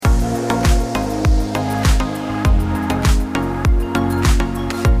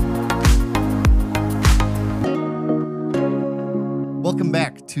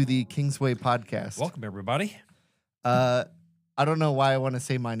to the Kingsway podcast. Welcome, everybody. I don't know why I want to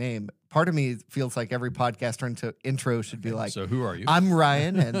say my name. Part of me feels like every podcaster intro should be like, So who are you? I'm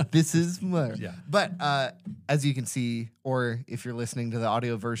Ryan, and this is Mur. Yeah. But as you can see, or if you're listening to the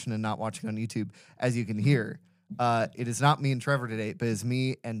audio version and not watching on YouTube, as you can hear, it is not me and Trevor today, but it's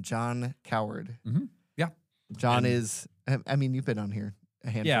me and John Coward. Mm-hmm. Yeah. John is, I mean, you've been on here a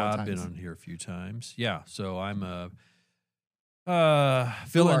handful of times. I've been on here a few times. Yeah, so I'm a are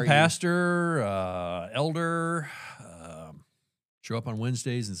fill-in you? pastor, elder, show up on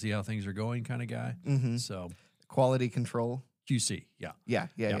Wednesdays and see how things are going kind of guy. Mm-hmm. So Quality control. QC, yeah. Yeah.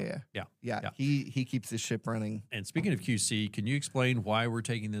 He keeps his ship running. And speaking of QC, can you explain why we're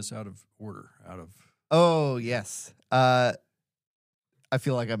taking this out of order? Oh, yes. I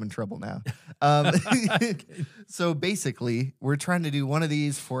feel like I'm in trouble now. So basically, we're trying to do one of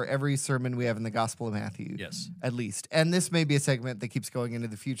these for every sermon we have in the Gospel of Matthew. Yes. At least. And this may be a segment that keeps going into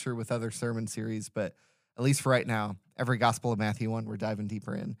the future with other sermon series, but at least for right now, every Gospel of Matthew one, we're diving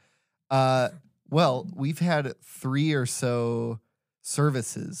deeper in. Well, we've had 3 or so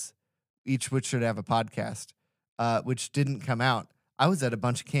services, each which should have a podcast, which didn't come out. I was at a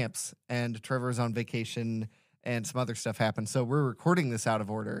bunch of camps, and Trevor's on vacation, and some other stuff happened. So we're recording this out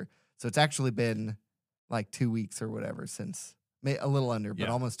of order. So it's actually been like 2 weeks or whatever since, a little under, but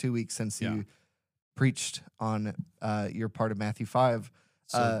almost 2 weeks since you preached on your part of Matthew 5.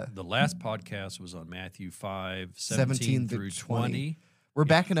 So the last podcast was on Matthew 5, 17 through 20. We're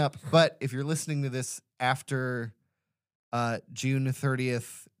backing up, but if you're listening to this after June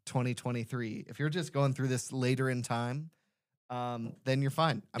 30th, 2023, if you're just going through this later in time, then you're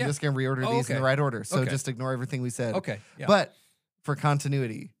fine. I'm just going to reorder these in the right order. So just ignore everything we said. Okay. Yeah. But for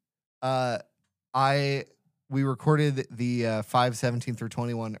continuity, we recorded the 5, 17 through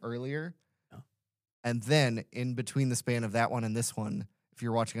 21 earlier. Oh. And then in between the span of that one and this one, if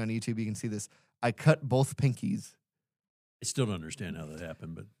you're watching on YouTube, you can see this. I cut both pinkies. I still don't understand how that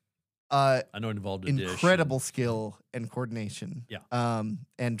happened, but I know it involved a incredible dish. skill and coordination. Yeah.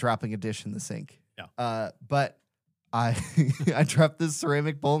 And dropping a dish in the sink. Yeah. But I I dropped this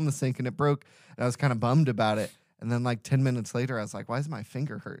ceramic bowl in the sink and it broke, and I was kind of bummed about it. And then like 10 minutes later, I was like, why does my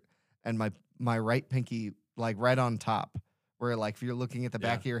finger hurt? And my right pinky, like right on top, where like if you're looking at the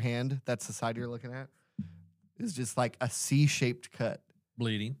back of your hand, that's the side you're looking at, is just like a C-shaped cut.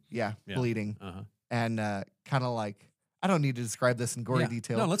 Bleeding. Yeah. Bleeding. Uh-huh. And kind of like, I don't need to describe this in gory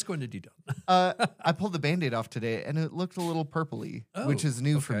detail. No, let's go into detail. I pulled the Band-Aid off today, and it looked a little purpley, which is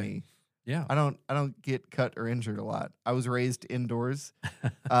new for me. Yeah. I don't get cut or injured a lot. I was raised indoors.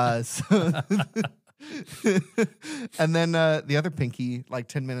 So and then the other pinky, like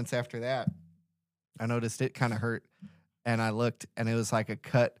 10 minutes after that, I noticed it kind of hurt, and I looked, and it was like a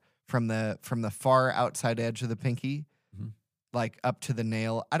cut from the far outside edge of the pinky, like up to the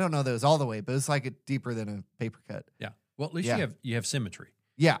nail. I don't know that it was all the way, but it was like deeper than a paper cut. Yeah. Well, at least you have symmetry.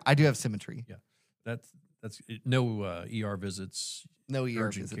 Yeah, I do have symmetry. Yeah. That's no ER visits. No ER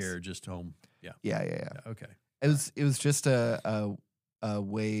urgent visits. care, just home. Yeah. Yeah. Okay. It was just a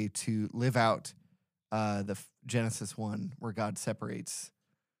way to live out the Genesis 1, where God separates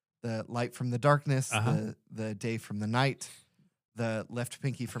the light from the darkness, the day from the night, the left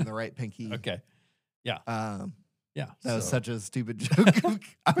pinky from the right pinky. Okay. Yeah. Yeah. That was such a stupid joke.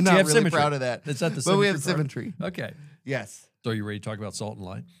 I'm not really symmetry. proud of that. Is that the but we have part? symmetry. Okay. Yes. So are you ready to talk about salt and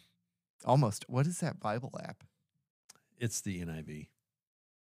light? Almost. What is that Bible app? It's the NIV.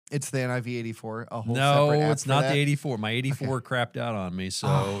 It's the NIV 84. A whole no, separate app it's for not that? the 84. My 84 crapped out on me,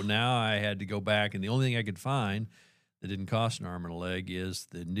 so now I had to go back, and the only thing I could find that didn't cost an arm and a leg is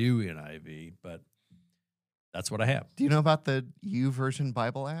the new NIV, but that's what I have. Do you know about the YouVersion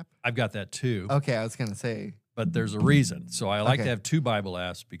Bible app? I've got that too. Okay, I was going to say. But there's a reason. So I like to have 2 Bible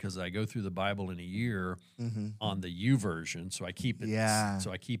apps because I go through the Bible in a year on the YouVersion, so I keep it. Yeah.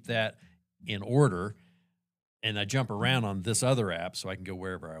 So I keep that in order, and I jump around on this other app so I can go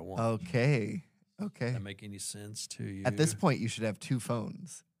wherever I want. Okay. Does that make any sense to you? At this point, you should have 2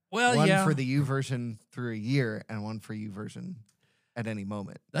 phones. Well, one for the YouVersion through a year, and one for YouVersion at any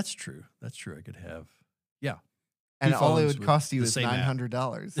moment. That's true. I could have. Yeah. And all it would cost you is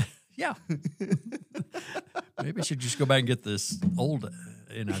 $900. Yeah. Maybe I should just go back and get this old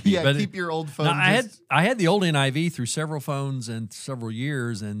NIV. Yeah, but keep your old phone. No, I had the old NIV through several phones and several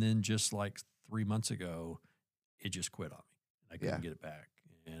years, and then just like 3 months ago, it just quit on me. I couldn't get it back,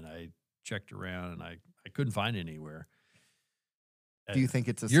 and I checked around, and I couldn't find it anywhere. Do you think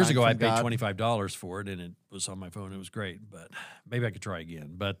it's a years sign ago? from I paid God? $25 for it, and it was on my phone. It was great, but maybe I could try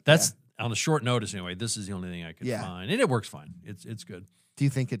again. But that's on a short notice anyway. This is the only thing I could find, and it works fine. It's good. Do you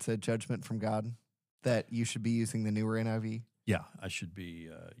think it's a judgment from God that you should be using the newer NIV? Yeah, I should be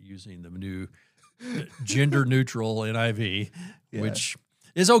using the new gender neutral NIV, which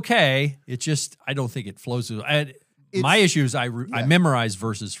is okay. It just I don't think it flows. My issue is I memorize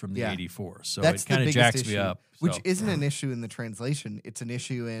verses from the 84, so it kind of jacks me up. Which isn't an issue in the translation; it's an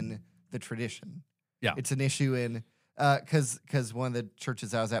issue in the tradition. Yeah, it's an issue in because one of the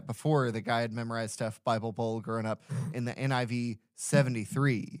churches I was at before, the guy had memorized stuff Bible Bowl growing up in the NIV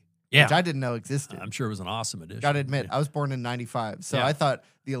 73. Yeah. Which I didn't know existed. I'm sure it was an awesome edition. Got to admit, I was born in 95, so I thought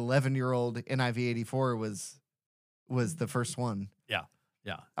the 11-year-old NIV 84 was the first one. Yeah,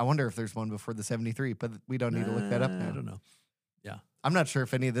 yeah. I wonder if there's one before the 73, but we don't need to look that up now. I don't know. Yeah. I'm not sure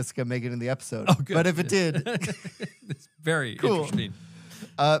if any of this can make it in the episode. Oh, good. But if it did. It's very cool. interesting.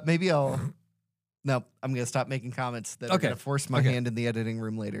 Maybe I'm going to stop making comments that are going to force my hand in the editing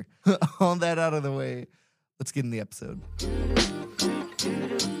room later. All that out of the way, let's get in the episode.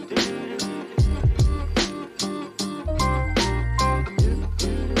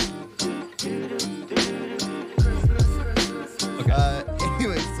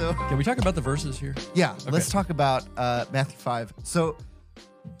 Can we talk about the verses here? Yeah, let's talk about Matthew 5. So,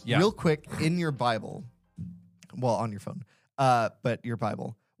 real quick, in your Bible, well, on your phone, but your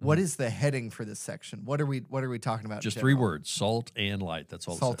Bible, what is the heading for this section? What are we talking about? Just 3 words: salt and light. That's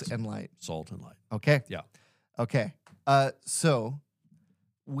all. Salt and light. Salt and light. Okay. Yeah. Okay. So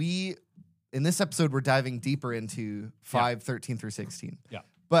in this episode we're diving deeper into 5:13 through 16. Yeah.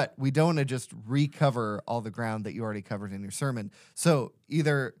 But we don't want to just recover all the ground that you already covered in your sermon. So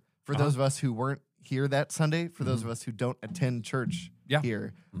either for those of us who weren't here that Sunday, for those of us who don't attend church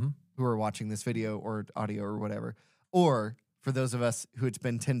here, who are watching this video or audio or whatever, or for those of us who it's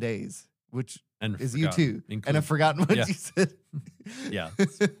been 10 days, which is you too, and have forgotten what you said. Yeah,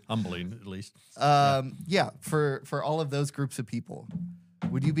 it's humbling at least. For all of those groups of people,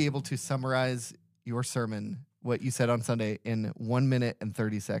 would you be able to summarize your sermon, what you said on Sunday, in 1 minute and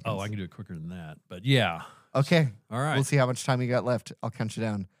 30 seconds? Oh, I can do it quicker than that, but yeah. Okay. All right. We'll see how much time you got left. I'll count you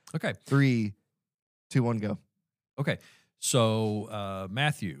down. Okay. 3, 2, 1, go. Okay. So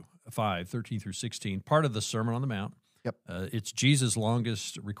Matthew 5:13 through 16, part of the Sermon on the Mount. Yep. It's Jesus'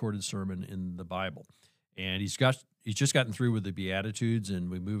 longest recorded sermon in the Bible. And he's just gotten through with the Beatitudes, and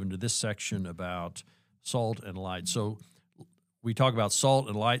we move into this section about salt and light. So we talk about salt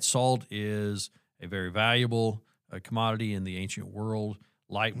and light. Salt is a very valuable commodity in the ancient world.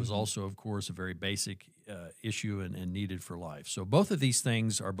 Light was also, of course, a very basic issue and needed for life. So both of these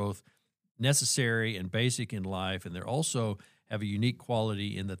things are both necessary and basic in life, and they also have a unique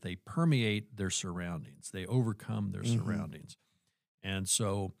quality in that they permeate their surroundings. They overcome their surroundings. And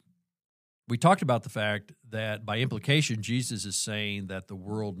so we talked about the fact that by implication, Jesus is saying that the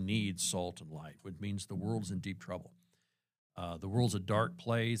world needs salt and light, which means the world's in deep trouble. The world's a dark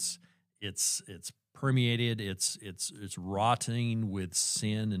place. It's permeated. It's rotting with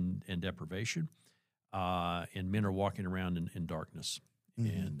sin and deprivation. And men are walking around in darkness,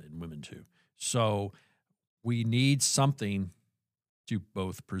 and women too. So we need something to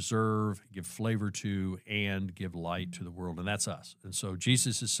both preserve, give flavor to, and give light to the world, and that's us. And so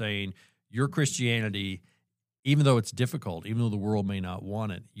Jesus is saying, your Christianity, even though it's difficult, even though the world may not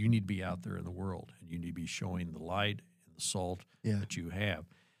want it, you need to be out there in the world, and you need to be showing the light and the salt that you have.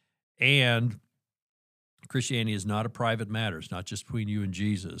 And Christianity is not a private matter. It's not just between you and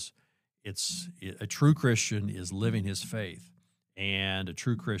Jesus. A true Christian is living his faith, and a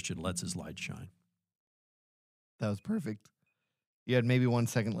true Christian lets his light shine. That was perfect. You had maybe 1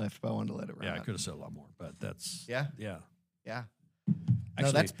 second left, but I wanted to let it run out. I could have said a lot more, but that's... Yeah? Yeah. Actually,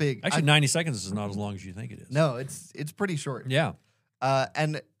 no, that's big. Actually, 90 seconds is not as long as you think it is. No, it's pretty short. Yeah.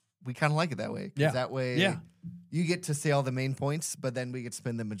 And we kind of like it that way. Yeah. That way you get to say all the main points, but then we get to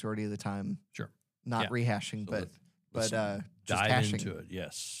spend the majority of the time not rehashing, so but just dive hashing. Into it.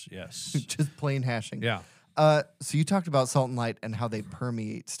 Yes. Just plain hashing. Yeah. So you talked about salt and light and how they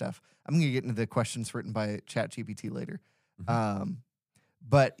permeate stuff. I'm going to get into the questions written by ChatGPT later.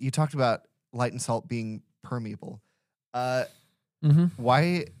 But you talked about light and salt being permeable.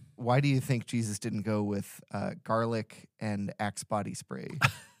 Why do you think Jesus didn't go with garlic and Axe body spray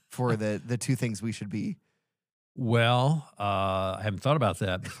for the two things we should be? Well, I haven't thought about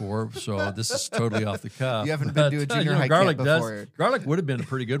that before, so this is totally off the cuff. You haven been to a junior high camp before. Garlic would have been a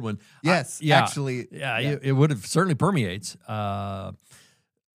pretty good one. Yes, actually. Yeah, it would have certainly permeates. I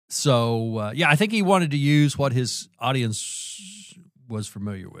think he wanted to use what his audience was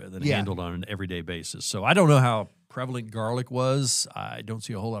familiar with and handled on an everyday basis. So I don't know how prevalent garlic was. I don't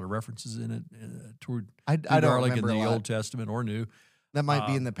see a whole lot of references in it toward garlic in the Old Testament or New. That might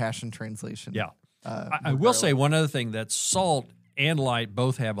be in the Passion Translation. Yeah. I will say one other thing, that salt and light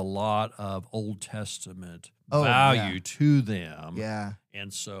both have a lot of Old Testament value to them. Yeah.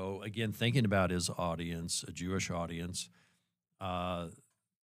 And so, again, thinking about his audience, a Jewish audience,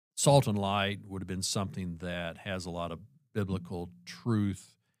 salt and light would have been something that has a lot of biblical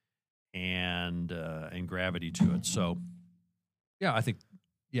truth and gravity to it. So, yeah, I think,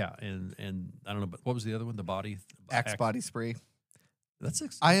 and I don't know, but what was the other one? The body Axe body spray.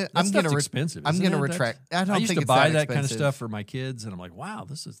 I'm gonna expensive. I'm gonna retract. I used think to it's buy that kind of expensive. stuff for my kids, and I'm like, wow,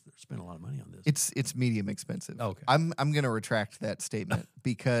 they're spending a lot of money on this. It's medium expensive. Okay. I'm gonna retract that statement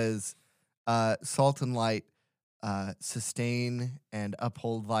because salt and light sustain and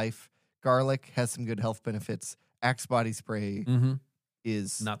uphold life. Garlic has some good health benefits. Axe body spray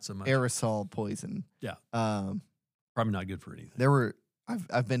is not so much aerosol poison. Yeah. Probably not good for anything.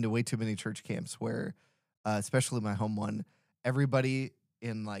 I've been to way too many church camps where, especially my home one, everybody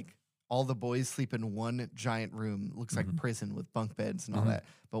in like all the boys sleep in one giant room. Looks like prison with bunk beds and all that,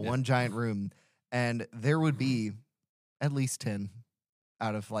 but one giant room, and there would be at least 10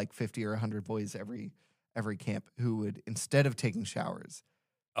 out of like 50 or 100 boys every camp who would, instead of taking showers,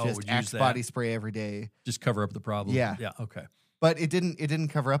 just Axe body spray every day, just cover up the problem. Yeah. Okay. But it didn't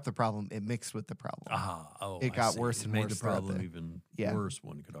cover up the problem. It mixed with the problem. It got worse and made worse. The problem even worse.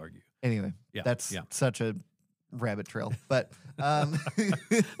 One could argue. Anyway, that's such a rabbit trail. But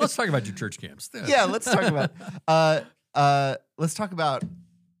let's talk about your church camps. Yeah, let's talk about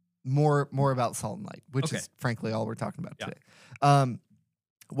more about salt and light, which is frankly all we're talking about today.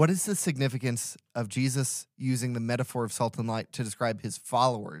 What is the significance of Jesus using the metaphor of salt and light to describe his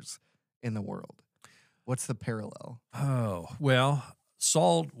followers in the world? What's the parallel? Oh, well,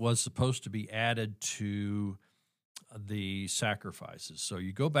 salt was supposed to be added to the sacrifices. So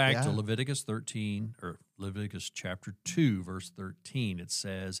you go back to Leviticus 13 or Leviticus chapter 2, verse 13. It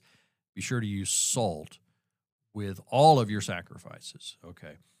says, be sure to use salt with all of your sacrifices.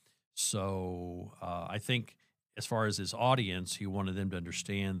 Okay. So I think as far as his audience, he wanted them to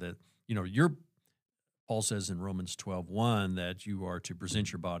understand that, Paul says in Romans 12:1 that you are to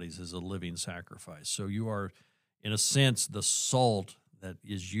present your bodies as a living sacrifice. So you are, in a sense, the salt that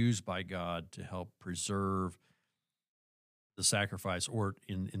is used by God to help preserve the sacrifice, or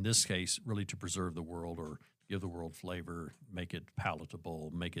in this case, really to preserve the world or give the world flavor, make it palatable,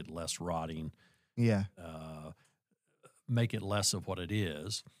 make it less rotting, make it less of what it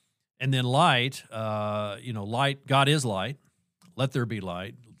is. And then light, light, God is light. Let there be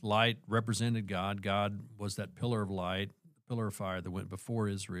light. Light represented God. God was that pillar of light, pillar of fire that went before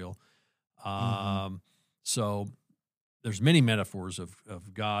Israel. So there's many metaphors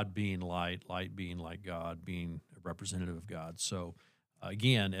of God being light, light being like God, being a representative of God. So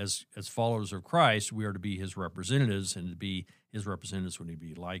again, as followers of Christ, we are to be his representatives, and to be his representatives we need to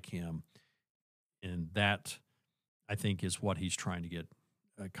be like him. And that, I think, is what he's trying to get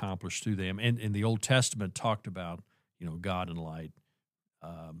accomplished through them. And the Old Testament talked about, God and light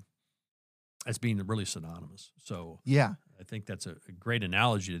as being really synonymous. So I think that's a great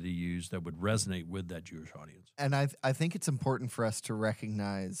analogy that he used that would resonate with that Jewish audience. And I think it's important for us to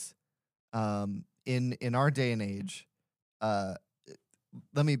recognize in our day and age. Let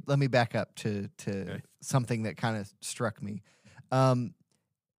me back up to something that kind of struck me.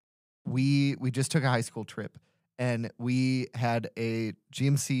 We just took a high school trip, and we had a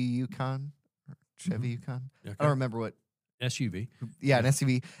GMC Yukon, or Chevy Yukon. Okay. I don't remember what. SUV. Yeah, an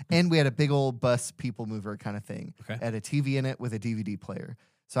SUV. And we had a big old bus people mover kind of thing. Okay. Had a TV in it with a DVD player.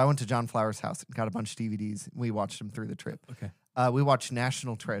 So I went to John Flower's house and got a bunch of DVDs. We watched them through the trip. Okay. We watched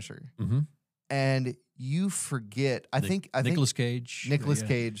National Treasure. And you forget, I think Nicolas Cage. Nicolas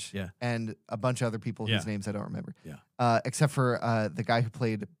Cage. Yeah. And a bunch of other people whose names I don't remember. Yeah. Except for the guy who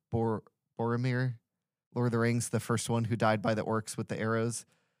played Boromir, Lord of the Rings, the first one who died by the orcs with the arrows.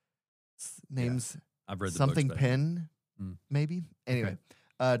 Name's I've read the something books, Penn. Maybe. Anyway,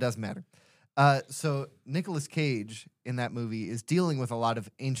 doesn't matter. So Nicolas Cage in that movie is dealing with a lot of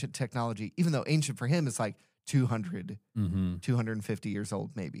ancient technology, even though ancient for him is like 200, 250 years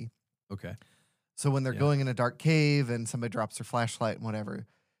old, maybe. Okay. So when they're going in a dark cave and somebody drops their flashlight and whatever,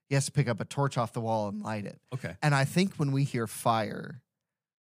 he has to pick up a torch off the wall and light it. Okay. And I think when we hear fire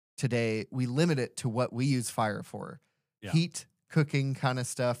today, we limit it to what we use fire for. Yeah. Heat, cooking kind of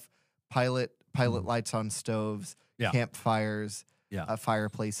stuff, pilot lights on stoves, campfires,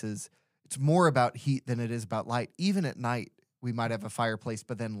 fireplaces. It's more about heat than it is about light. Even at night, we might have a fireplace,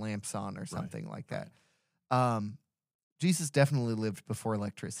 but then lamps on or something like that. Jesus definitely lived before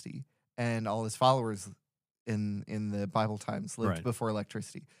electricity, and all his followers in the Bible times lived before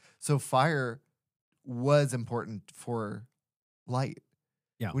electricity. So fire was important for light.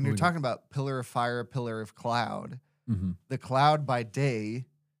 Yeah. When you're talking about pillar of fire, pillar of cloud, the cloud by day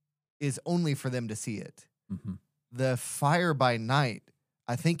is only for them to see it. Mm-hmm. The fire by night,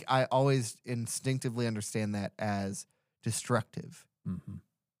 I think I always instinctively understand that as destructive Mm-hmm.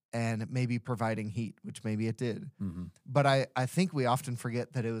 and maybe providing heat, which maybe it did. Mm-hmm. But I think we often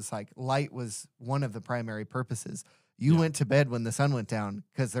forget that it was like light was one of the primary purposes. You went to bed when the sun went down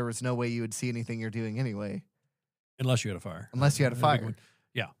because there was no way you would see anything you're doing anyway. Unless you had a fire. Unless you had a fire.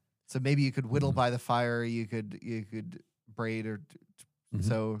 Yeah. So maybe you could whittle by the fire. You could braid or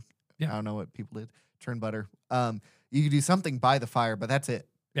so. Yeah. I don't know what people did. Churn butter. You could do something by the fire, but that's it.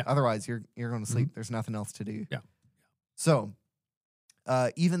 Yeah. Otherwise, you're going to sleep. There's nothing else to do. Yeah. So,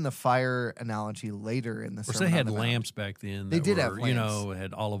 even the fire analogy later in the sermon, they had lamps back then. They did have lamps. You know,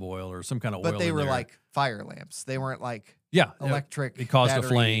 had olive oil or some kind of oil. But they in were there. like fire lamps. They weren't like electric. It caused battery. a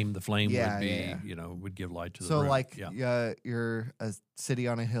flame. The flame Yeah, would be, yeah. you know, would give light to the So room. like you're a city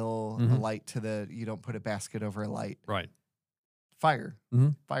on a hill, a light to the. You don't put a basket over a light. Right. Fire.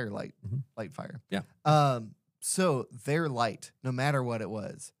 Mhm. Fire light. Mhm. Light fire. Yeah. So their light, no matter what it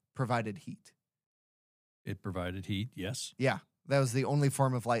was, provided heat. It provided heat. Yes. Yeah. That was the only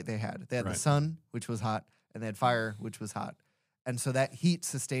form of light they had. They had the Right. sun, which was hot, and they had fire, which was hot. And so that heat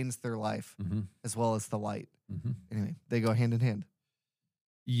sustains their life Mm-hmm. as well as the light. Mm-hmm. Anyway, they go hand in hand.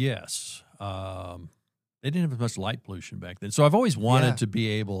 Yes. They didn't have as much light pollution back then. So I've always wanted to be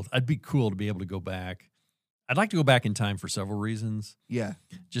able, I'd be cool to be able to go back. I'd like to go back in time for several reasons. Yeah.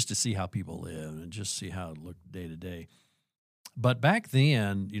 Just to see how people live and just see how it looked day to day. But back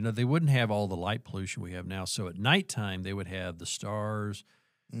then, you know, they wouldn't have all the light pollution we have now. So at nighttime, they would have the stars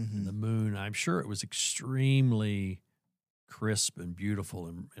and the moon. I'm sure it was extremely crisp and beautiful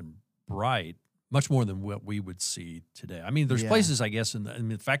and bright, much more than what we would see today. I mean, there's places, I guess,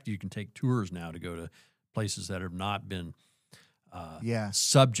 in fact, you can take tours now to go to places that have not been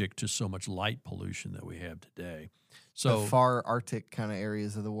subject to so much light pollution that we have today. So the far Arctic kind of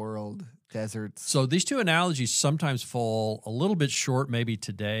areas of the world, deserts. So these two analogies sometimes fall a little bit short maybe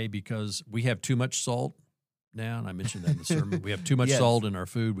today because we have too much salt now, and I mentioned that in the sermon. We have too much salt in our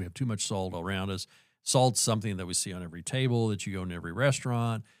food. We have too much salt around us. Salt's something that we see on every table, that you go in every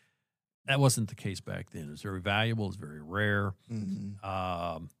restaurant. That wasn't the case back then. It was very valuable. It was very rare.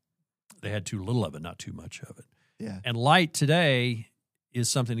 They had too little of it, not too much of it. Yeah. And light today is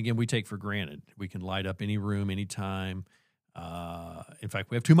something, again, we take for granted. We can light up any room, anytime. In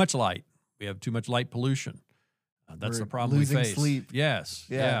fact, we have too much light. We have too much light pollution. That's the problem we face. Losing sleep. Yes.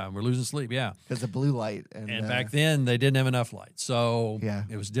 Yeah. We're losing sleep. Yeah. Because of blue light. And back then, they didn't have enough light. So Yeah.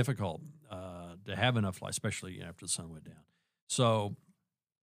 it was difficult to have enough light, especially after the sun went down. So,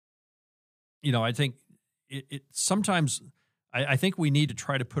 you know, I think it sometimes, I think we need to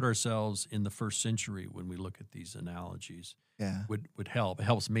try to put ourselves in the first century when we look at these analogies. Yeah. Would help. It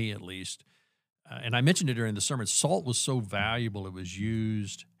helps me at least. And I mentioned it during the sermon. Salt was so valuable; it was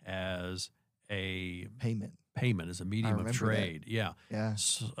used as a payment, as a medium of trade. Yeah.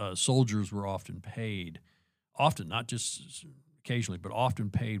 Soldiers were often paid, not just occasionally, but often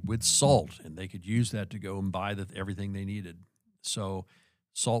paid with salt, and they could use that to go and buy everything they needed. So,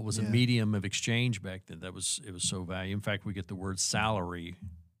 salt was a medium of exchange back then. It was so valuable. In fact, we get the word salary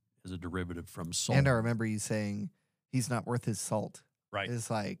as a derivative from salt. And I remember you saying, "He's not worth his salt." Right.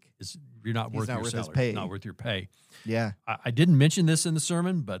 It's like you're not worth your salary. His pay. Not worth your pay. Yeah. I didn't mention this in the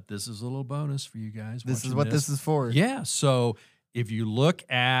sermon, but this is a little bonus for you guys. This is what this is for. Yeah. So if you look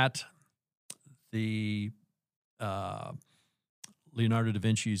at the Leonardo da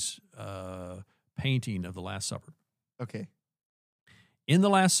Vinci's painting of the Last Supper. Okay. In the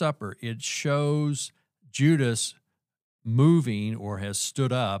Last Supper, it shows Judas moving or has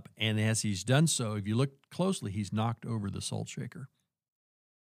stood up, and as he's done so, if you look closely, he's knocked over the salt shaker.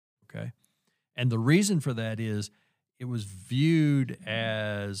 Okay? And the reason for that is it was viewed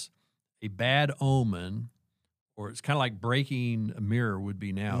as a bad omen, or it's kind of like breaking a mirror would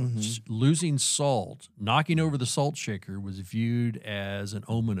be now. Losing salt, knocking over the salt shaker was viewed as an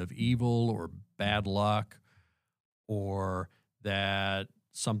omen of evil or bad luck, or that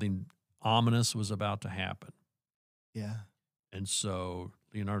something ominous was about to happen. Yeah. And so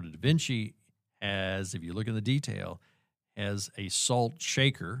Leonardo da Vinci has, if you look at the detail, has a salt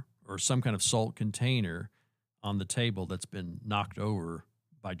shaker or some kind of salt container on the table that's been knocked over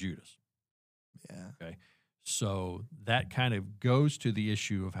by Judas. Yeah. Okay. So that kind of goes to the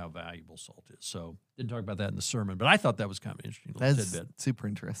issue of how valuable salt is. So didn't talk about that in the sermon, but I thought that was kind of interesting. That's super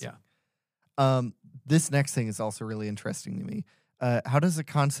interesting. Yeah. This next thing is also really interesting to me. How does the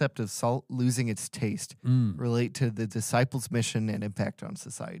concept of salt losing its taste relate to the disciples' mission and impact on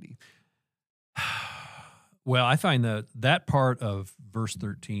society? Well, I find that part of verse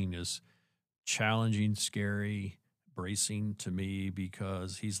 13 is challenging, scary, bracing to me,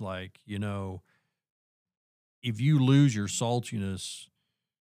 because he's like, you know, if you lose your saltiness,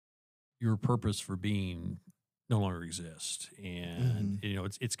 your purpose for being no longer exists. And,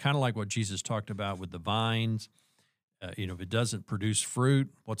 it's kind of like what Jesus talked about with the vines. If it doesn't produce fruit,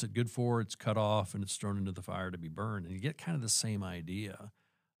 what's it good for? It's cut off and it's thrown into the fire to be burned. And you get kind of the same idea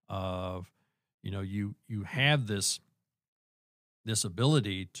of, you have this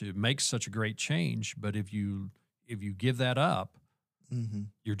ability to make such a great change, but if you give that up,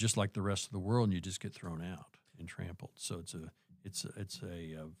 you're just like the rest of the world, and you just get thrown out and trampled. So it's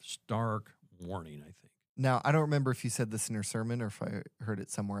a stark warning, I think. Now, I don't remember if you said this in your sermon or if I heard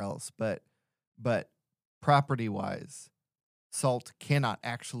it somewhere else, but property-wise, salt cannot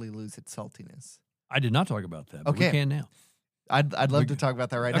actually lose its saltiness. I did not talk about that, but we can now. I'd love to talk about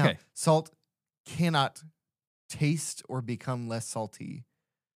that right now. Okay. Salt cannot taste or become less salty.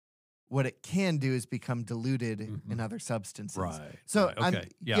 What it can do is become diluted in other substances. Right. So, right. Okay.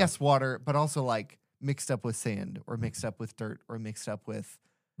 yes, water, but also like mixed up with sand or mixed up with dirt or mixed up with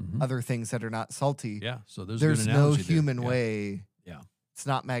other things that are not salty. Yeah. So there's no human way. Yeah. It's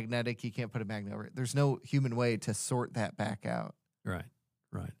not magnetic. You can't put a magnet over it. There's no human way to sort that back out. Right.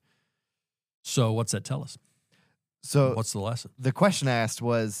 Right. So what's that tell us? So what's the lesson? The question I asked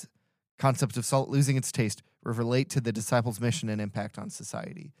was, concept of salt losing its taste relate to the disciples' mission and impact on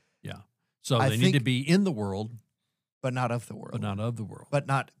society. Yeah. So they need to be in the world, but not of the world. But not of the world. But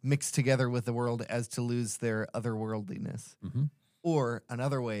not mixed together with the world as to lose their otherworldliness. Or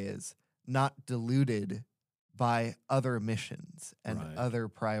another way is not diluted by other missions and other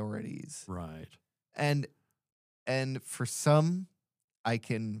priorities. Right. And for some, I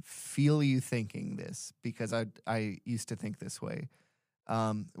can feel you thinking this because I used to think this way.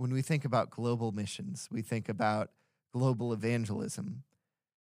 When we think about global missions, we think about global evangelism.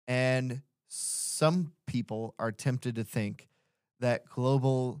 And some people are tempted to think that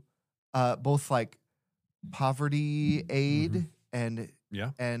global, both like poverty aid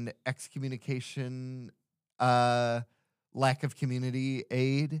and excommunication, lack of community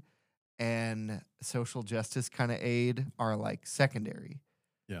aid, and social justice kind of aid are like secondary.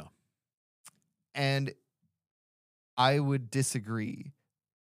 Yeah. And I would disagree.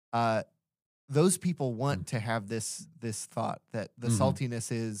 Those people want to have this thought that the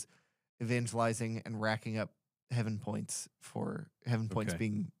saltiness is evangelizing and racking up heaven points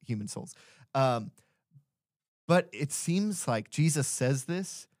being human souls. But it seems like Jesus says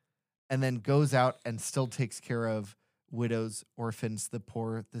this and then goes out and still takes care of widows, orphans, the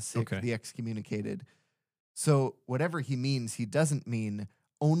poor, the sick, the excommunicated. So whatever he means, he doesn't mean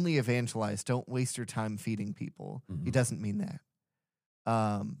only evangelize. Don't waste your time feeding people. He doesn't mean that.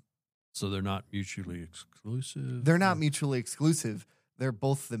 So they're not mutually exclusive? They're not mutually exclusive. They're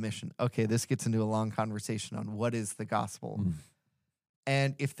both the mission. Okay, this gets into a long conversation on what is the gospel.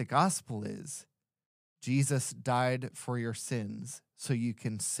 And if the gospel is Jesus died for your sins so you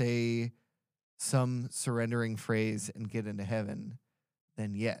can say some surrendering phrase and get into heaven,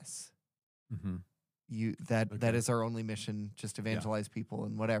 then yes. That is our only mission, just evangelize people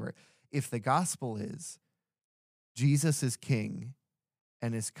and whatever. If the gospel is Jesus is king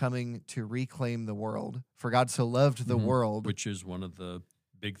and is coming to reclaim the world, for God so loved the world. Which is one of the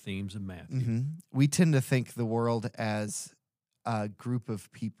big themes in Matthew. We tend to think the world as a group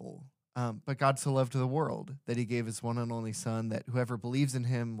of people. But God so loved the world that he gave his one and only son, that whoever believes in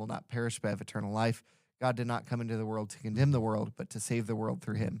him will not perish but have eternal life. God did not come into the world to condemn the world, but to save the world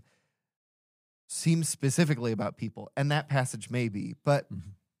through him. Seems specifically about people, and that passage may be, but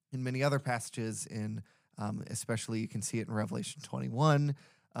in many other passages, especially you can see it in Revelation 21,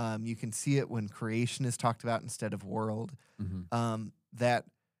 you can see it when creation is talked about instead of world, that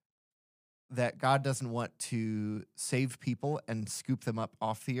God doesn't want to save people and scoop them up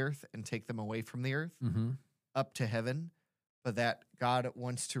off the earth and take them away from the earth up to heaven, but that God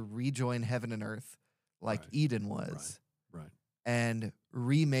wants to rejoin heaven and earth like Eden was, and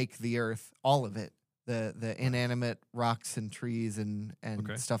remake the earth, all of it, the inanimate rocks and trees and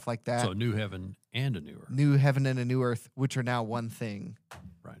stuff like that. So a new heaven and a new earth. New heaven and a new earth, which are now one thing.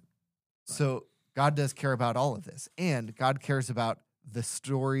 Right. So God does care about all of this, and God cares about the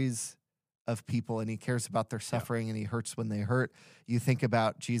stories of people, and he cares about their suffering, and he hurts when they hurt. You think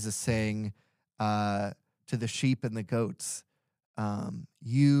about Jesus saying to the sheep and the goats,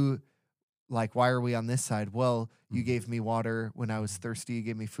 why are we on this side? Well, you gave me water when I was thirsty. You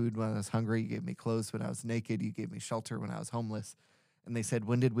gave me food when I was hungry. You gave me clothes when I was naked. You gave me shelter when I was homeless. And they said,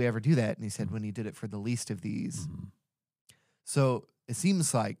 when did we ever do that? And he said, when you did it for the least of these. So it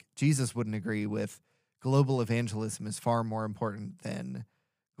seems like Jesus wouldn't agree with global evangelism is far more important than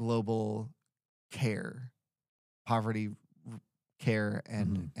global care, poverty care,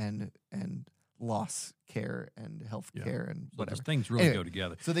 and loss care and health care and So whatever. those things really go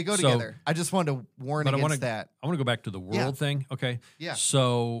together. So they go together. I just wanted to warn against that. I want to go back to the world thing. Okay. Yeah.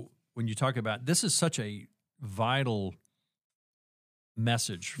 So when you talk about this is such a vital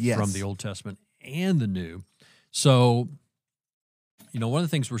message from the Old Testament and the New. So, one of the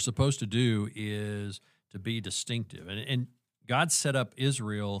things we're supposed to do is to be distinctive. And God set up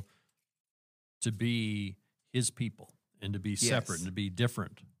Israel to be his people and to be separate and to be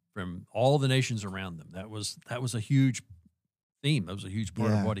different from all the nations around them. That was a huge theme. That was a huge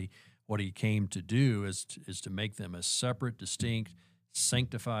part of what he came to do is to make them a separate, distinct,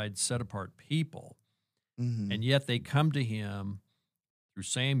 sanctified, set apart people. Mm-hmm. And yet they come to him through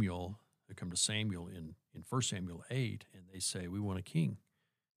Samuel. They come to Samuel in 1 Samuel 8, and they say, we want a king.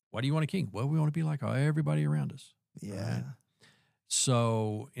 Why do you want a king? Well, we want to be like everybody around us. Yeah. Right?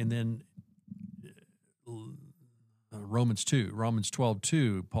 So, and then Romans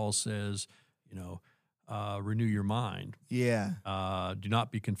 12:2, Paul says, renew your mind. Yeah. Do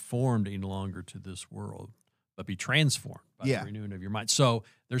not be conformed any longer to this world, but be transformed by the renewing of your mind. So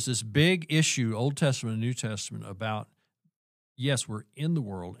there's this big issue, Old Testament and New Testament, about, yes, we're in the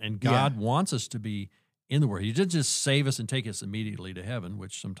world, and God wants us to be in the world. He didn't just save us and take us immediately to heaven,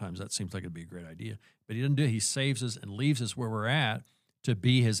 which sometimes that seems like it'd be a great idea, but he doesn't do it. He saves us and leaves us where we're at to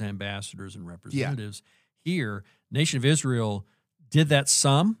be his ambassadors and representatives. Here, nation of Israel did that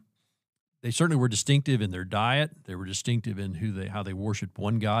some. They certainly were distinctive in their diet. They were distinctive in how they worshiped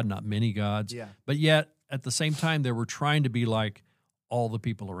one God, not many gods. Yeah. But yet, at the same time, they were trying to be like all the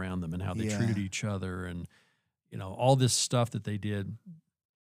people around them and how they treated each other and, all this stuff that they did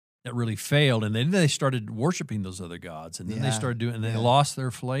that really failed. And then they started worshiping those other gods. And then they started doing, and they lost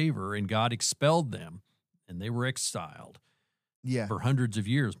their flavor, and God expelled them, and they were exiled for hundreds of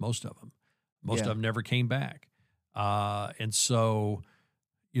years, most of them. Most of them never came back. And so,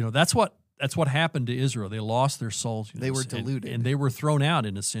 that's what happened to Israel. They lost their saltiness. They were diluted. And they were thrown out,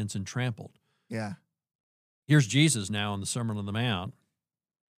 in a sense, and trampled. Yeah. Here's Jesus now in the Sermon on the Mount.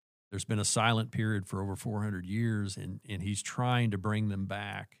 There's been a silent period for over 400 years, and he's trying to bring them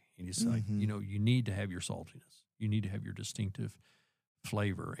back. And he's like, you need to have your saltiness. You need to have your distinctive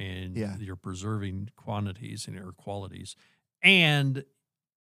flavor and your preserving quantities and your qualities. And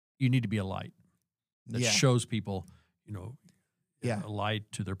you need to be a light that shows people, a light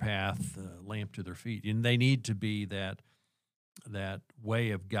to their path, a lamp to their feet. And they need to be that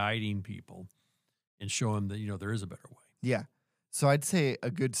way of guiding people and show them that, there is a better way. Yeah. So I'd say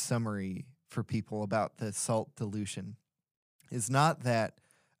a good summary for people about the salt dilution is not that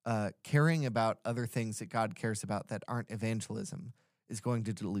caring about other things that God cares about that aren't evangelism is going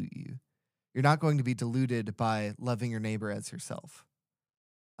to dilute you. You're not going to be diluted by loving your neighbor as yourself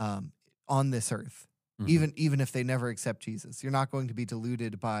on this earth, even if they never accept Jesus. You're not going to be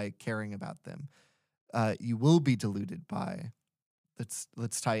diluted by caring about them. You will be diluted by,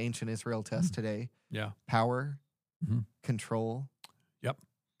 let's tie ancient Israel to us today. Yeah. Power, control,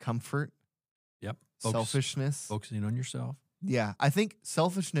 comfort, selfishness. Focusing on yourself. Yeah, I think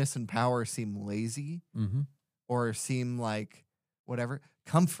selfishness and power seem lazy or seem like whatever.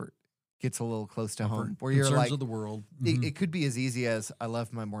 Comfort gets a little close to home. Where you're like, of the world. It could be as easy as I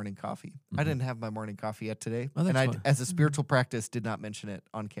love my morning coffee. I didn't have my morning coffee yet today. Oh, and I, as a spiritual practice, did not mention it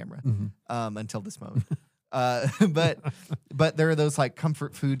on camera until this moment. But there are those like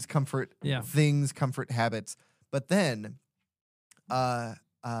comfort foods, comfort things, comfort habits. But then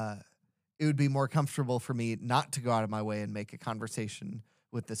it would be more comfortable for me not to go out of my way and make a conversation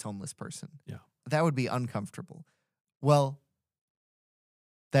with this homeless person. Yeah. That would be uncomfortable. Well,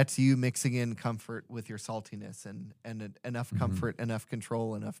 that's you mixing in comfort with your saltiness and enough comfort, enough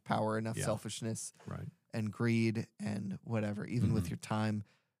control, enough power, enough selfishness, and greed and whatever, even with your time.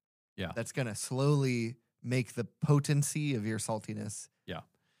 Yeah. That's going to slowly make the potency of your saltiness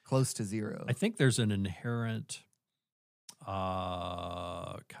close to zero. I think there's an inherent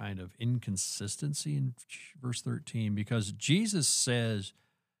kind of inconsistency in verse 13 because Jesus says,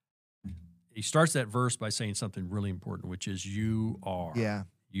 he starts that verse by saying something really important, which is you are. Yeah.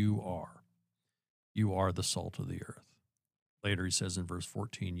 You are. You are the salt of the earth. Later he says in verse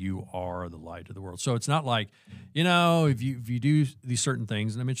 14, you are the light of the world. So it's not like, if you do these certain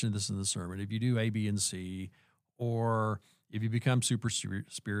things, and I mentioned this in the sermon, if you do A, B, and C, or if you become super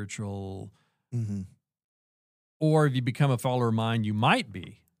spiritual, or if you become a follower of mine, you might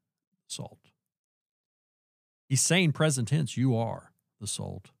be salt. He's saying present tense, you are the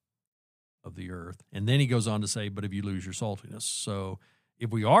salt of the earth. And then he goes on to say, but if you lose your saltiness. So if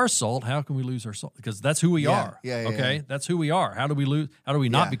we are salt, how can we lose our salt? Because that's who we are. Okay? Yeah. That's who we are. How do we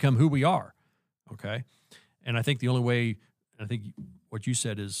not become who we are? Okay? And I think the only way, I think what you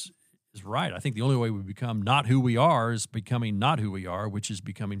said is is right. I think the only way we become not who we are is becoming not who we are, which is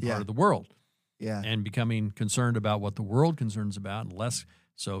becoming part of the world. Yeah. And becoming concerned about what the world concerns about, and less.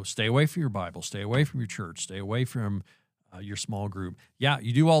 So stay away from your Bible, stay away from your church, stay away from your small group. Yeah,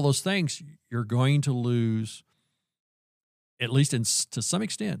 you do all those things, you're going to lose, at least to some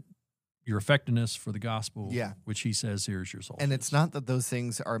extent, your effectiveness for the gospel, which he says here is your soul. And it's not that those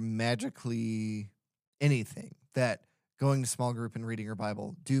things are magically anything, that going to small group and reading your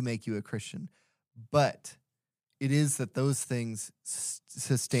Bible do make you a Christian, but it is that those things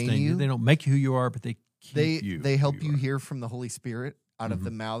sustain you. They don't make you who you are, but they keep you. They help you hear from the Holy Spirit out of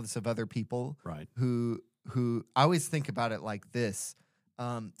the mouths of other people, right? Who I always think about it like this: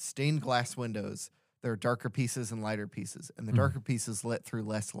 stained glass windows. There are darker pieces and lighter pieces, and the darker pieces let through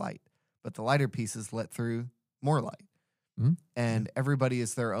less light, but the lighter pieces let through more light. And everybody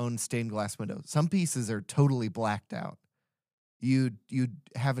is their own stained glass window. Some pieces are totally blacked out. You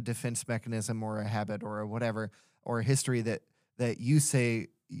have a defense mechanism or a habit or a whatever, or a history that you say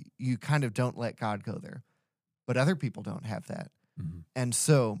you kind of don't let God go there. But other people don't have that. And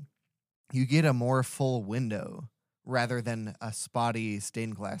so you get a more full window rather than a spotty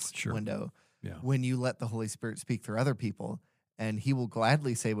stained glass window when you let the Holy Spirit speak through other people. And he will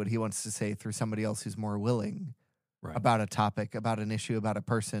gladly say what he wants to say through somebody else who's more willing about a topic, about an issue, about a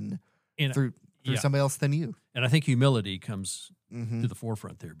person, through somebody else than you. And I think humility comes to the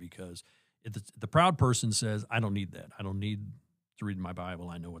forefront there, because the proud person says, I don't need that. I don't need to read my Bible.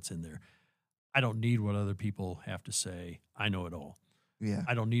 I know what's in there. I don't need what other people have to say. I know it all. Yeah.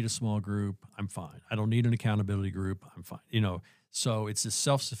 I don't need a small group. I'm fine. I don't need an accountability group. I'm fine. So it's this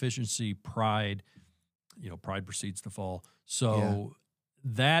self-sufficiency, pride. Pride precedes the fall. So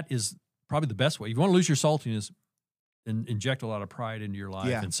that is probably the best way. If you want to lose your saltiness, then inject a lot of pride into your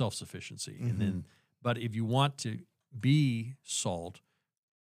life and self-sufficiency. And but if you want to be salt,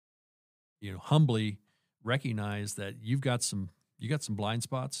 humbly recognize that you got some blind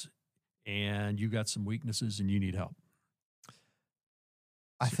spots and you got some weaknesses and you need help.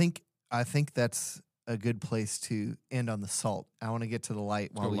 I think that's a good place to end on the salt. I want to get to the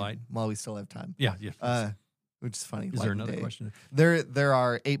light while we still have time. Yeah. Which is funny. Is there another question? There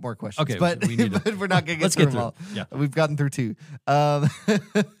are 8 more questions. Okay, but, but we're not going to get through them all. Yeah. We've gotten through 2.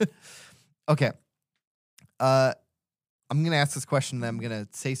 Okay. I'm going to ask this question, and I'm going to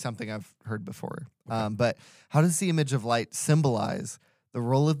say something I've heard before. Okay. But how does the image of light symbolize the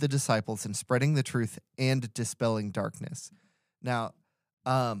role of the disciples in spreading the truth and dispelling darkness? Now,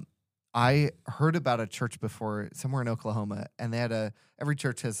 I heard about a church before somewhere in Oklahoma, and they had every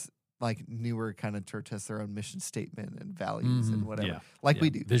church has, like, newer kind of church has their own mission statement and values and whatever, we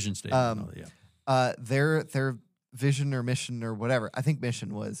do. Vision statement. Their vision or mission or whatever, I think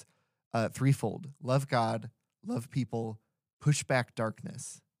mission was threefold: love God, love people, push back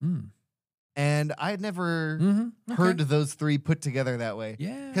darkness. And I had never heard those 3 put together that way.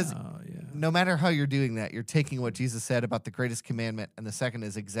 Yeah. Because no matter how you're doing that, you're taking what Jesus said about the greatest commandment, and the second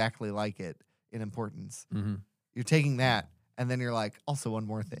is exactly like it in importance. You're taking that, and then you're like, also one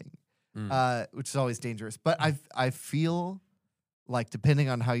more thing, which is always dangerous. But I feel like, depending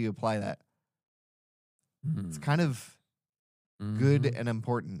on how you apply that, it's kind of good and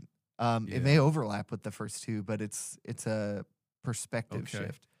important. It may overlap with the first 2, but it's a perspective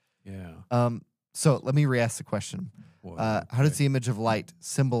shift. Yeah. So let me re-ask the question. How does the image of light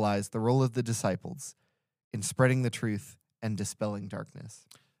symbolize the role of the disciples in spreading the truth and dispelling darkness?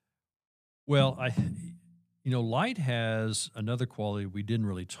 Well, light has another quality we didn't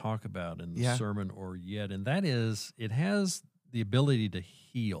really talk about in the sermon or yet, and that is it has the ability to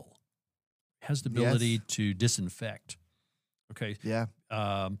heal. It has the ability to disinfect. Okay. Yeah.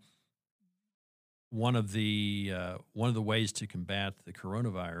 One of the ways to combat the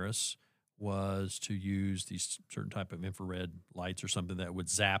coronavirus was to use these certain type of infrared lights or something that would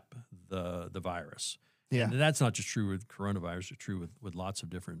zap the virus. Yeah. And that's not just true with coronavirus; it's true with lots of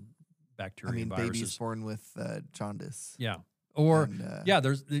different bacteria and viruses. Babies born with jaundice. Yeah. Or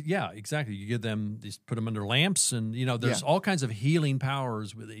exactly. You give them these, put them under lamps, and there's all kinds of healing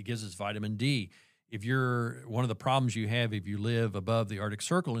powers. It gives us vitamin D. If one of the problems you have if you live above the Arctic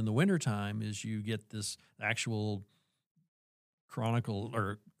Circle in the wintertime is you get this actual chronic.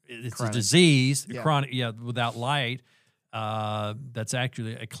 A disease, chronic, without light. That's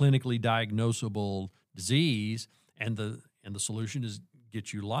actually a clinically diagnosable disease, and the solution is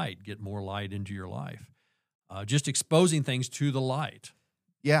get more light into your life. Just exposing things to the light.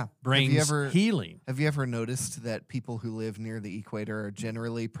 Yeah. Brings healing. Have you ever noticed that people who live near the equator are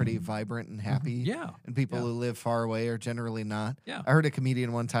generally pretty vibrant and happy? Yeah. And people who live far away are generally not? Yeah. I heard a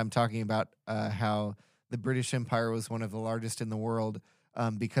comedian one time talking about how the British Empire was one of the largest in the world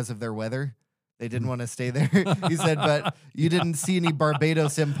because of their weather. They didn't want to stay there. He said, but you didn't see any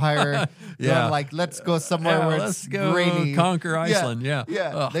Barbados Empire. Yeah. Like, let's go somewhere where let's it's go rainy. conquer Iceland. Yeah.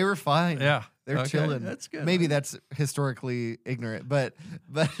 Yeah. They were fine. Yeah. They're Okay, chilling. that's good. Maybe that's historically ignorant, but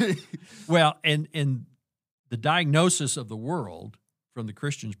Well, and the diagnosis of the world from the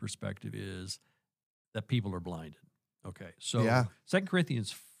Christian's perspective is that people are blinded. Okay. So Yeah. 2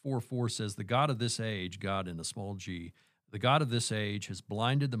 Corinthians 4:4 says, the God of this age, God in a small g, the God of this age has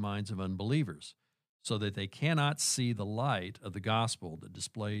blinded the minds of unbelievers so that they cannot see the light of the gospel that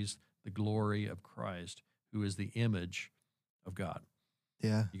displays the glory of Christ, who is the image of God.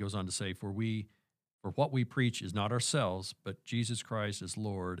 yeah. He goes on to say, for what we preach is not ourselves, but Jesus Christ as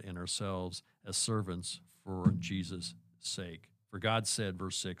Lord, and ourselves as servants for Jesus' sake. For God said,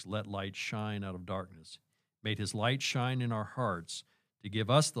 verse 6, let light shine out of darkness, made his light shine in our hearts to give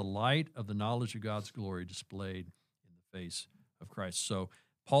us the light of the knowledge of God's glory displayed in the face of Christ. So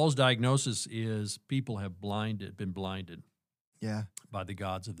Paul's diagnosis is people have been blinded Yeah. by the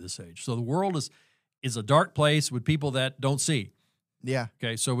gods of this age. So the world is a dark place with people that don't see. Yeah.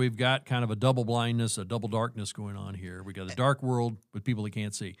 Okay, so we've got kind of a double blindness, a double darkness going on here. We got a dark world with people that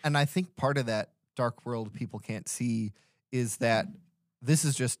can't see. And I think part of that dark world people can't see is that this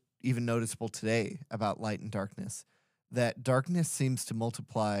is just even noticeable today about light and darkness, that darkness seems to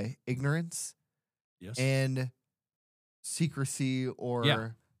multiply ignorance Yes, and secrecy or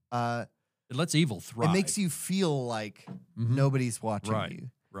it lets evil thrive. it makes you feel like Mhm. nobody's watching Right.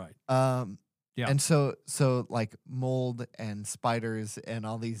 you. Right. Yeah. And so like mold and spiders and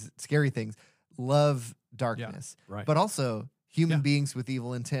all these scary things love darkness, Right. but also human Yeah. beings with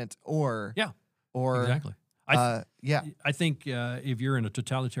evil intent or Exactly. yeah, I think if you're in a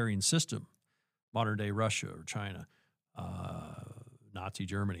totalitarian system, modern day Russia or China, Nazi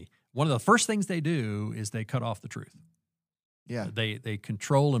Germany, one of the first things they do is they cut off the truth. yeah, They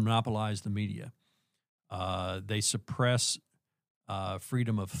control and monopolize the media. They suppress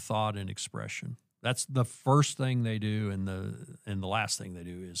freedom of thought and expression. That's the first thing they do, and the last thing they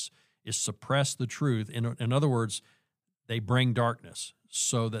do is suppress the truth. In other words, they bring darkness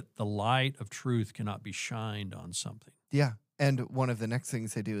so that the light of truth cannot be shined on something. yeah. And one of the next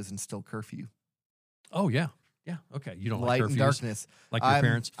things they do is instill curfew, Oh yeah, yeah. Okay, you don't light like and curfews darkness. like your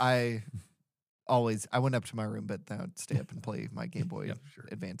parents. I went up to my room, but then I'd stay up and play my Game Boy Yeah, sure.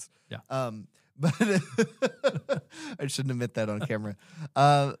 Advance. Yeah. But I shouldn't admit that on camera.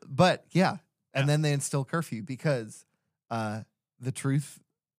 But yeah, and then they instill curfew because the truth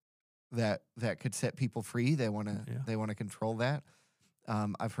that could set people free, they want to control that.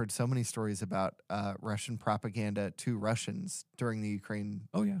 I've heard so many stories about Russian propaganda to Russians during the Ukraine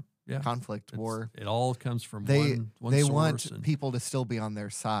Oh yeah. conflict war. It all comes from They one they source. want and, people to still be on their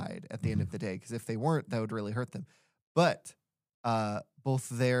side at the end of the day, because if they weren't, that would really hurt them. But both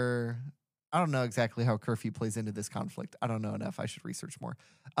their, I don't know exactly how curfew plays into this conflict. I don't know enough. I should research more.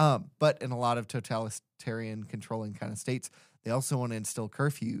 But in a lot of totalitarian controlling kind of states, they also want to instill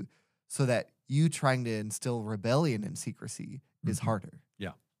curfew so that you trying to instill rebellion and secrecy is harder.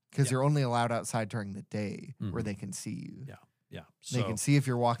 Yeah. Because Yeah. you're only allowed outside during the day where they can see you. Yeah. Yeah. They can see if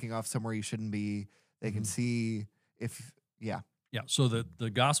you're walking off somewhere you shouldn't be. They can see if, Yeah. So the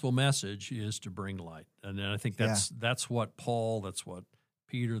gospel message is to bring light. And then I think that's what Paul, that's what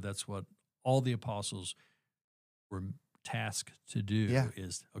Peter, that's what all the apostles were tasked to do. Yeah.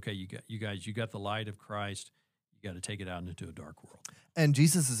 Is okay, you guys, you got the light of Christ, you got to take it out into a dark world. And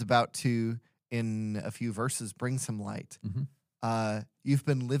Jesus is about to, in a few verses, bring some light. You've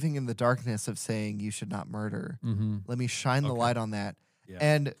been living in the darkness of saying you should not murder. Let me shine the light on that. Yeah.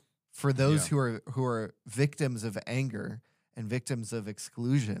 And for those who are victims of anger and victims of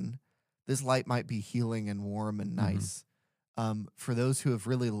exclusion, this light might be healing and warm and nice. For those who have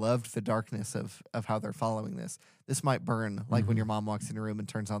really loved the darkness of how they're following this might burn, like when your mom walks in your room and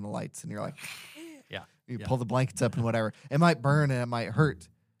turns on the lights and you're like, you pull the blankets up and whatever. It might burn and it might hurt,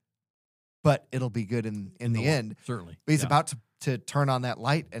 but it'll be good in the end. Certainly. But he's about to turn on that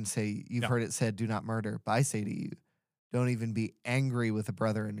light and say, you've heard it said, do not murder. But I say to you, don't even be angry with a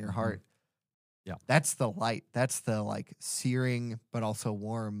brother in your heart. Yeah. That's the light. That's the like searing, but also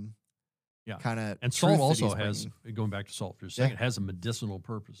warm kind of. And salt also has, going back to salt for a second, it has a medicinal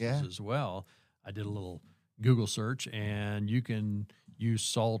purposes as well. I did a little Google search, and you can use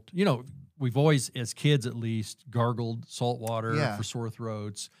salt. You know, we've always, as kids at least, gargled salt water for sore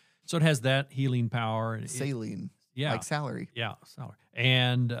throats. So it has that healing power. Saline. Yeah. Like celery. Yeah, celery.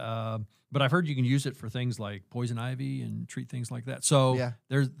 And, but I've heard you can use it for things like poison ivy and treat things like that. So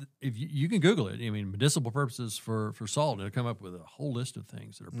there's, if you can Google it, I mean, medicinal purposes for salt, it'll come up with a whole list of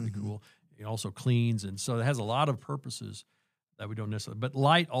things that are pretty cool. It also cleans. And so it has a lot of purposes that we don't necessarily. But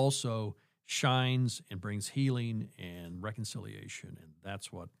light also shines and brings healing and reconciliation, and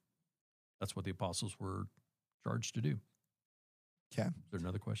that's what the apostles were charged to do. Okay. Is there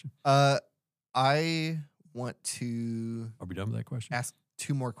another question? I want to. Are we done with that question? Ask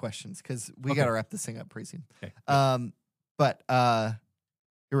 2 more questions because we Okay. got to wrap this thing up pretty soon. Okay. But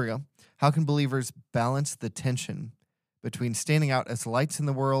here we go. How can believers balance the tension between standing out as lights in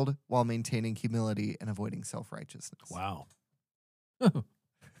the world while maintaining humility and avoiding self-righteousness? Wow.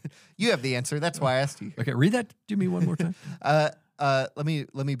 You have the answer. That's why I asked you. Okay, read that to me one more time. Let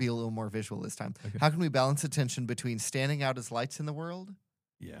me be a little more visual this time. Okay. How can we balance the tension between standing out as lights in the world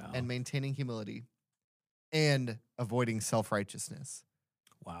Yeah. and maintaining humility and avoiding self-righteousness?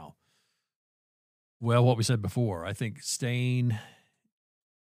 Wow. Well, what we said before, I think staying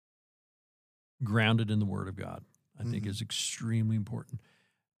grounded in the Word of God, I think is extremely important,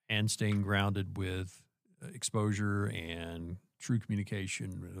 and staying grounded with exposure and true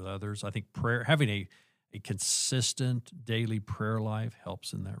communication with others. I think prayer, having a consistent daily prayer life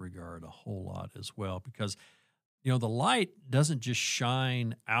helps in that regard a whole lot as well, because, you know, the light doesn't just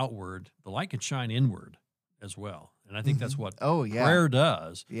shine outward. The light can shine inward as well. And I think that's what prayer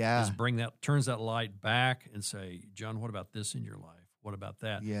does, is turns that light back and say, John, what about this in your life? What about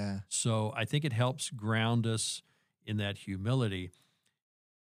that? Yeah. So I think it helps ground us in that humility.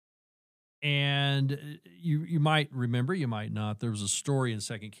 And you might remember, you might not, there was a story in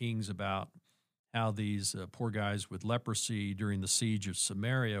 2 Kings about how these poor guys with leprosy during the siege of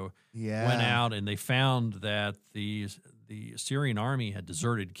Samaria went out, and they found that the Assyrian army had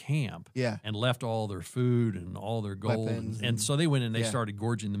deserted camp and left all their food and all their gold. And so they went and they started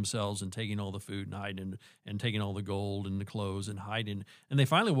gorging themselves and taking all the food and hiding, and taking all the gold and the clothes and hiding. And they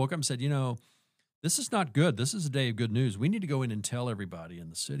finally woke up and said, you know, this is not good. This is a day of good news. We need to go in and tell everybody in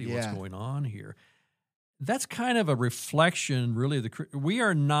the city what's going on here. That's kind of a reflection, really. We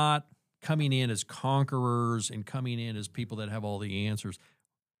are not coming in as conquerors and coming in as people that have all the answers.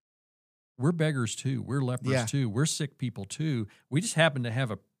 We're beggars too. We're lepers too. We're sick people too. We just happen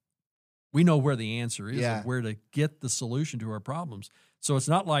to we know where the answer is and where to get the solution to our problems. So it's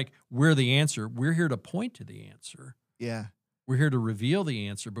not like we're the answer. We're here to point to the answer. Yeah. We're here to reveal the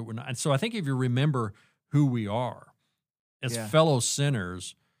answer, but we're not. And so I think if you remember who we are as fellow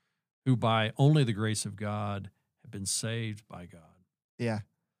sinners who by only the grace of God have been saved by God. Yeah.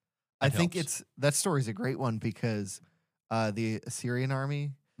 I think that story's a great one because the Assyrian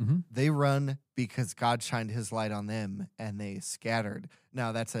army, they run because God shined his light on them and they scattered.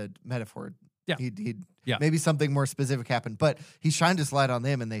 Now that's a metaphor. Yeah. Maybe something more specific happened, but he shined his light on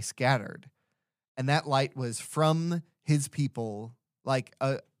them and they scattered. And that light was from his people, like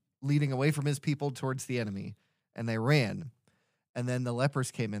leading away from his people towards the enemy, and they ran. And then the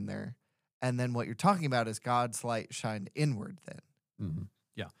lepers came in there. And then what you're talking about is God's light shined inward then. Mm-hmm.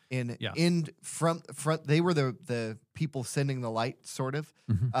 Yeah. In front, they were the people sending the light, sort of.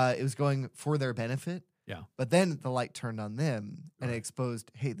 It was going for their benefit. Yeah. But then the light turned on them and it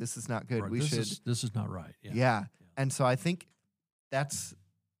exposed, hey, this is not good. Right. This is not right. Yeah. And so I think that's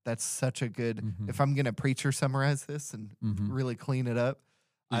such a good, if I'm going to preach or summarize this and really clean it up,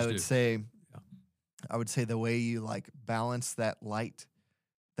 I would say the way you like balance that light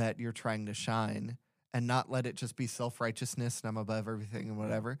that you're trying to shine and not let it just be self-righteousness and I'm above everything and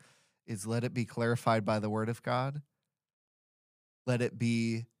whatever, is let it be clarified by the word of God. Let it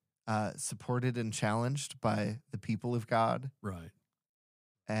be supported and challenged by the people of God. Right.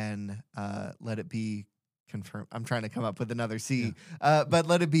 And let it be confirmed. I'm trying to come up with another C, but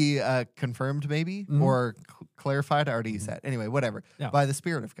let it be confirmed maybe or clarified. I already used that. Anyway, whatever. By the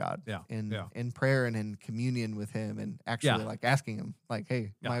Spirit of God in prayer and in communion with him and actually like asking him like,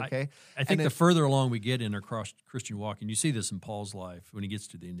 hey, am I okay? I think the further along we get in our Christian walk, and you see this in Paul's life when he gets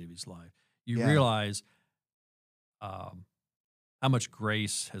to the end of his life, you realize how much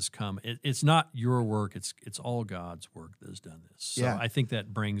grace has come. It's not your work. It's all God's work that has done this. So I think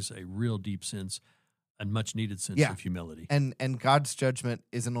that brings a real deep sense and much needed sense of humility. And God's judgment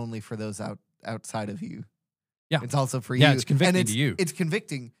isn't only for those outside of you. Yeah. It's also for you. Yeah, it's convicting to you. It's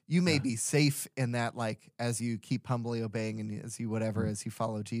convicting. You may be safe in that, like, as you keep humbly obeying and as you whatever, as you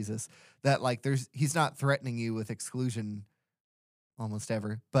follow Jesus, that like he's not threatening you with exclusion almost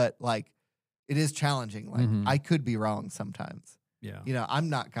ever. But like it is challenging. Like I could be wrong sometimes. Yeah. You know, I'm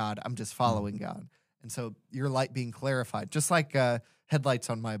not God. I'm just following God. And so your light being clarified, just like headlights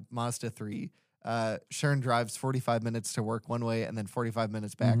on my Mazda 3. Sharon drives 45 minutes to work one way and then 45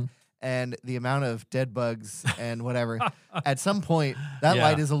 minutes back. And the amount of dead bugs and whatever, at some point, that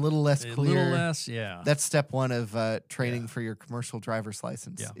light is a little less clear. A little less, That's step one of training for your commercial driver's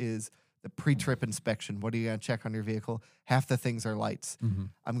license is the pre-trip inspection. What are you going to check on your vehicle? Half the things are lights. Mm-hmm.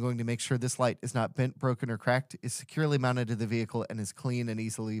 I'm going to make sure this light is not bent, broken, or cracked, is securely mounted to the vehicle, and is clean and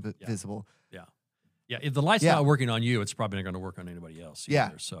easily visible. Yeah, if the light's not working on you, it's probably not going to work on anybody else either. Yeah.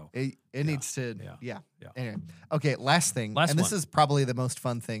 So it needs to, Yeah. Anyway. Okay, last thing. This is probably the most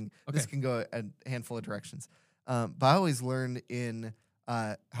fun thing. Okay. This can go a handful of directions. But I always learned in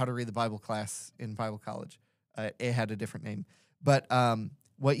how to read the Bible class in Bible college. It had a different name. But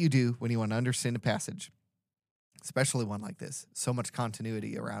what you do when you want to understand a passage, especially one like this, so much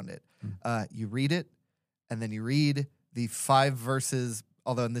continuity around it, you read it, and then you read the 5 verses,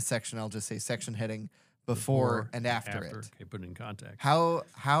 although in this section I'll just say section heading, before and after it. Okay, put it in context.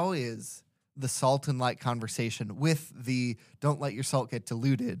 How is the salt and light conversation with the don't let your salt get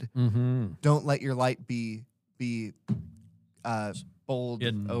diluted, don't let your light be bold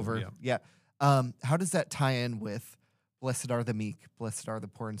over. How does that tie in with blessed are the meek, blessed are the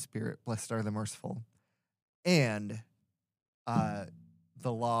poor in spirit, blessed are the merciful, and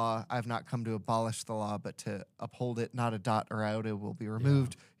the law? I've not come to abolish the law, but to uphold it. Not a dot or iota will be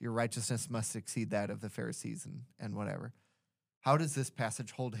removed. Your righteousness must exceed that of the Pharisees and whatever. How does this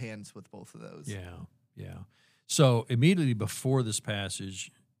passage hold hands with both of those? Yeah. So immediately before this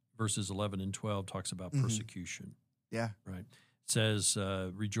passage, verses 11 and 12 talks about persecution. Yeah. Right. It says,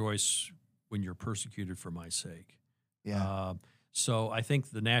 rejoice when you're persecuted for my sake. Yeah. So I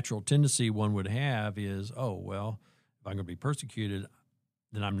think the natural tendency one would have is, oh, well, if I'm going to be persecuted,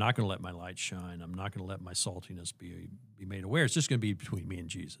 then I'm not going to let my light shine. I'm not going to let my saltiness be made aware. It's just going to be between me and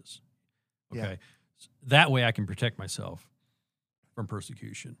Jesus. Okay? Yeah. That way I can protect myself from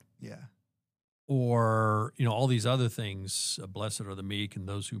persecution. Yeah. Or, all these other things, blessed are the meek and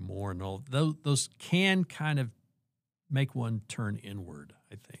those who mourn, and all those can kind of make one turn inward,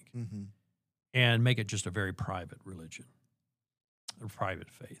 I think, and make it just a very private religion, a private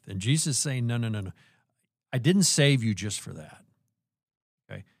faith. And Jesus is saying, no. I didn't save you just for that.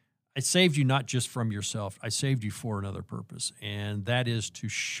 Okay? I saved you not just from yourself. I saved you for another purpose, and that is to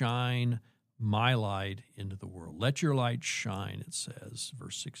shine my light into the world. Let your light shine, it says,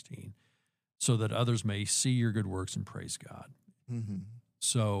 verse 16, so that others may see your good works and praise God.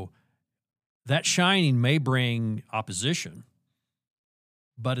 So that shining may bring opposition,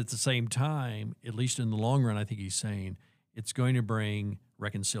 but at the same time, at least in the long run, I think he's saying it's going to bring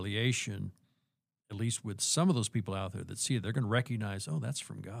reconciliation, at least with some of those people out there that see it. They're going to recognize, oh, that's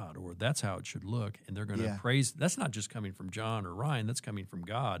from God, or that's how it should look, and they're going to praise. That's not just coming from John or Ryan, that's coming from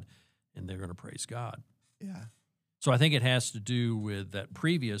God, and they're going to praise God. Yeah. So I think it has to do with that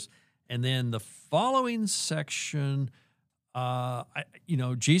previous. And then the following section,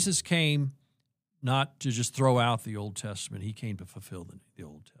 Jesus came not to just throw out the Old Testament. He came to fulfill the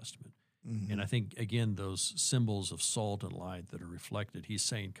Old Testament. And I think, again, those symbols of salt and light that are reflected, he's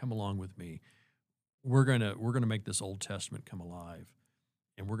saying, come along with me. We're gonna make this Old Testament come alive,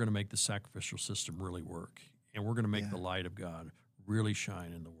 and we're going to make the sacrificial system really work, and we're going to make the light of God really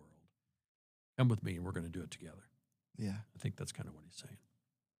shine in the world. Come with me, and we're going to do it together. Yeah. I think that's kind of what he's saying.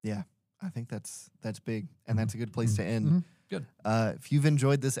 Yeah. I think that's big, and that's a good place to end. Good. If you've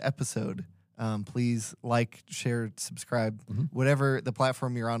enjoyed this episode, please like, share, subscribe, whatever the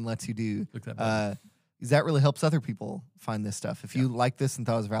platform you're on lets you do. Because that really helps other people find this stuff. If you like this and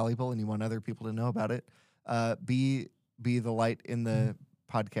thought it was valuable and you want other people to know about it, be the light in the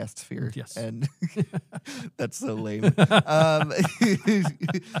podcast sphere. Yes. And that's so lame.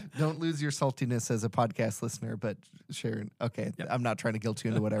 Don't lose your saltiness as a podcast listener, but share. Okay. Yep. I'm not trying to guilt you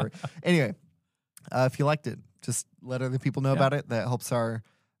into whatever. Anyway, if you liked it, just let other people know about it. That helps our,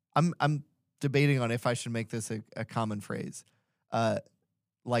 I'm debating on if I should make this a common phrase.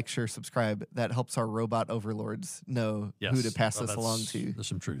 Like, share, subscribe. That helps our robot overlords know who to pass this along to. There's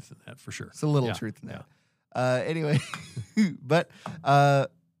some truth in that for sure. It's a little truth in that. Anyway, but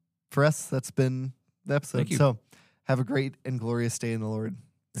for us, that's been the episode. So have a great and glorious day in the Lord.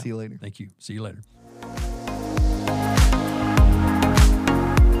 See you later. Thank you. See you later.